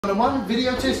One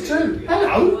video test two.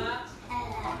 Hello.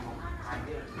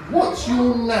 What's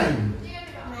your name?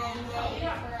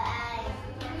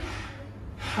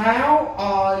 How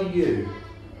are you?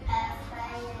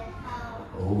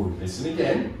 Oh, listen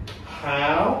again.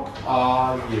 How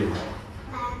are you?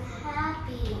 I'm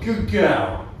happy. Good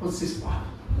girl. What's this one?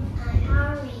 I'm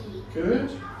hungry. Good.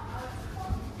 I'm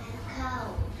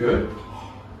cold. Good.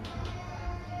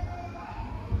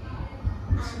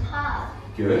 I'm hot.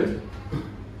 Good.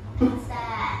 I'm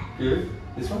sad. Good.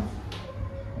 This one?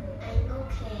 I'm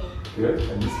okay. Good.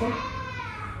 And this one?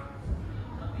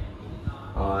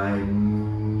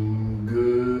 I'm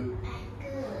good. I'm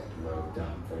good. Well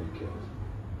done. Very good.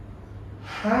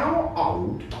 How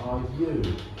old are you?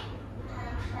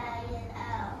 I'm 5 years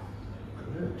old.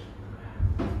 Good.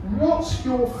 What's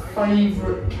your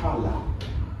favourite colour?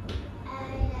 I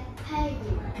like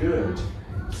pink. Good.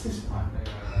 What's this one?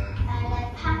 I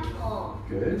like purple.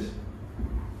 Good.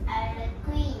 I like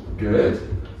green. Good.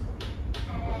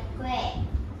 I like gray.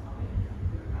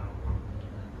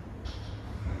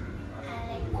 I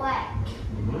like white.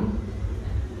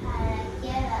 I like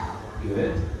yellow.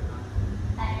 Good.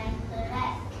 I like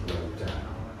black. Well done.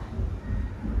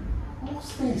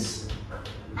 What's this?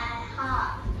 I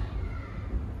heart.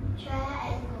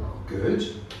 Triangle. Good.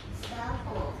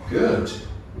 Circle. Good.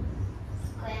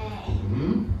 Square.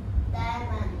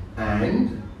 Diamond. And?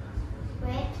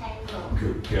 Rectangle.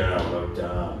 Good girl. Well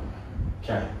done.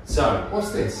 Okay. So,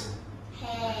 what's this?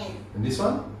 Hand. And this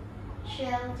one?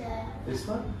 Shoulder. This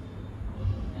one?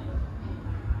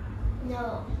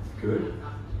 Nose. Good.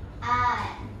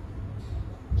 Eye.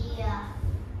 Ear.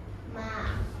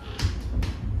 Mouth.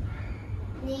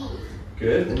 Knee.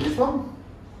 Good. And this one?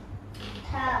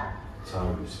 Toe.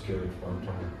 Toes. Good. Well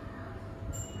done.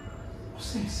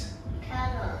 What's this?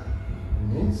 Color.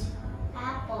 And this?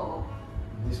 Apple.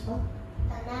 And this one?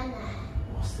 Banana.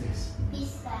 What's this?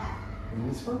 Pizza. And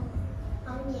this one?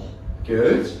 Onion.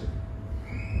 Good.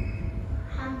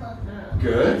 Hamburger.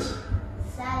 Good.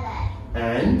 Salad.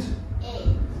 And?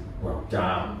 Egg. Well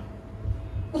done.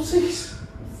 What's this?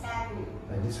 Sun.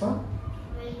 And this one?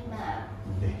 Rainbow.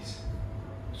 And this?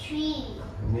 Tree.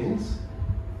 And this?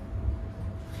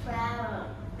 Flower.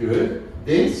 Good.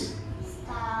 This?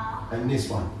 Star. And this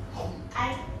one?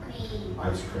 Ice cream.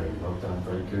 Ice cream. Well done.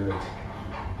 Very good.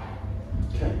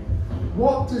 Okay.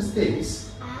 What does this?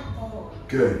 Apple.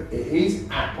 Good. It is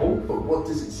apple, but what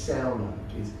does it sound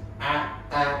like? It's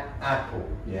apple.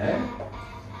 Yeah?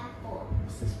 Apple.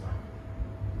 What's this one?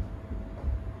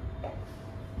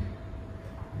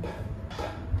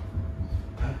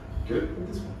 Good.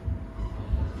 What's this one?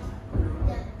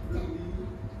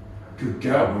 Good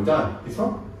girl. Well done. This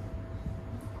one?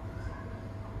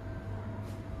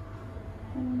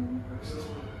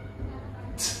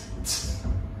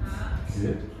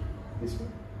 Good. This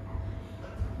one?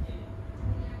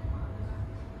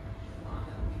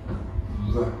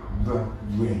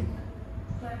 Ring.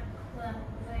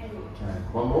 Okay.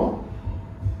 One more?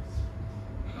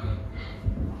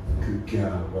 Good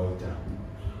girl. Well done.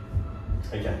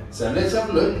 Okay. So let's have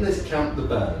a look. Let's count the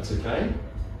birds, okay?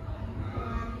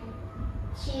 1,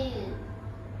 2,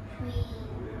 3,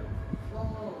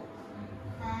 4,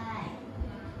 5,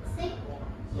 6.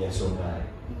 Yes or no?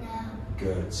 No.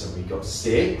 Good. So we got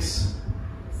 6.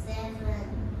 7,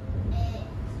 8,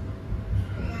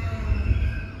 9,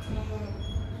 10,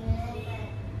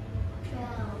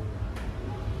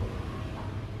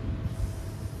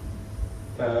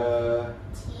 11, 12,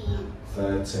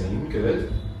 13.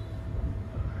 Good.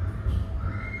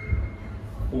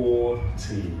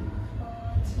 14.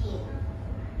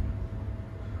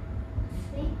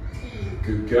 14, 15,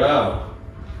 Good girl.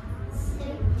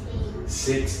 16,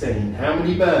 16. How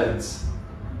many birds?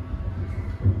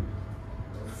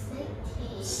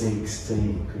 16,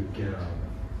 16. Good girl.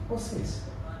 What's this?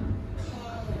 10,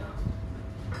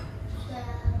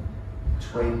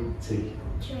 12, 20.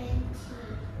 20,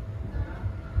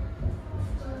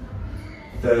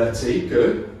 30.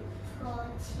 Good.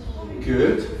 14,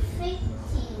 Good. 15,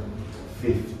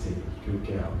 50. Good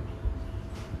girl.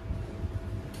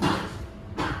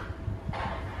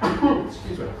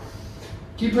 Excuse me.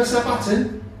 Can you press that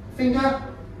button? Finger?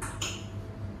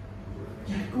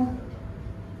 Yeah, go on.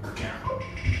 Good girl.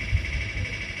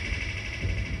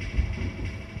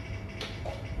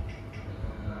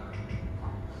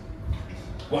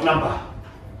 What number?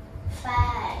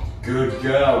 5, Good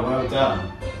girl, well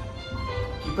done.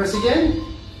 Can you press again?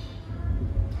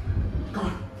 Go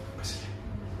on, press again.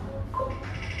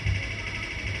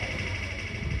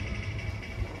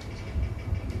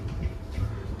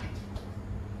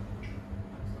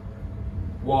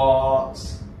 What's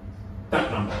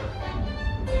that number?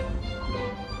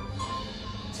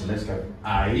 let's go.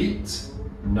 8,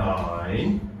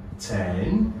 9,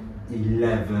 10,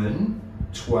 11,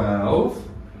 12,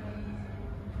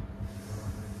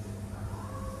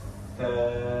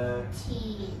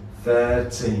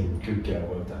 13. Good girl,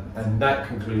 well done. And that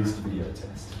concludes the video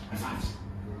test. High fives.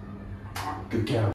 Good girl.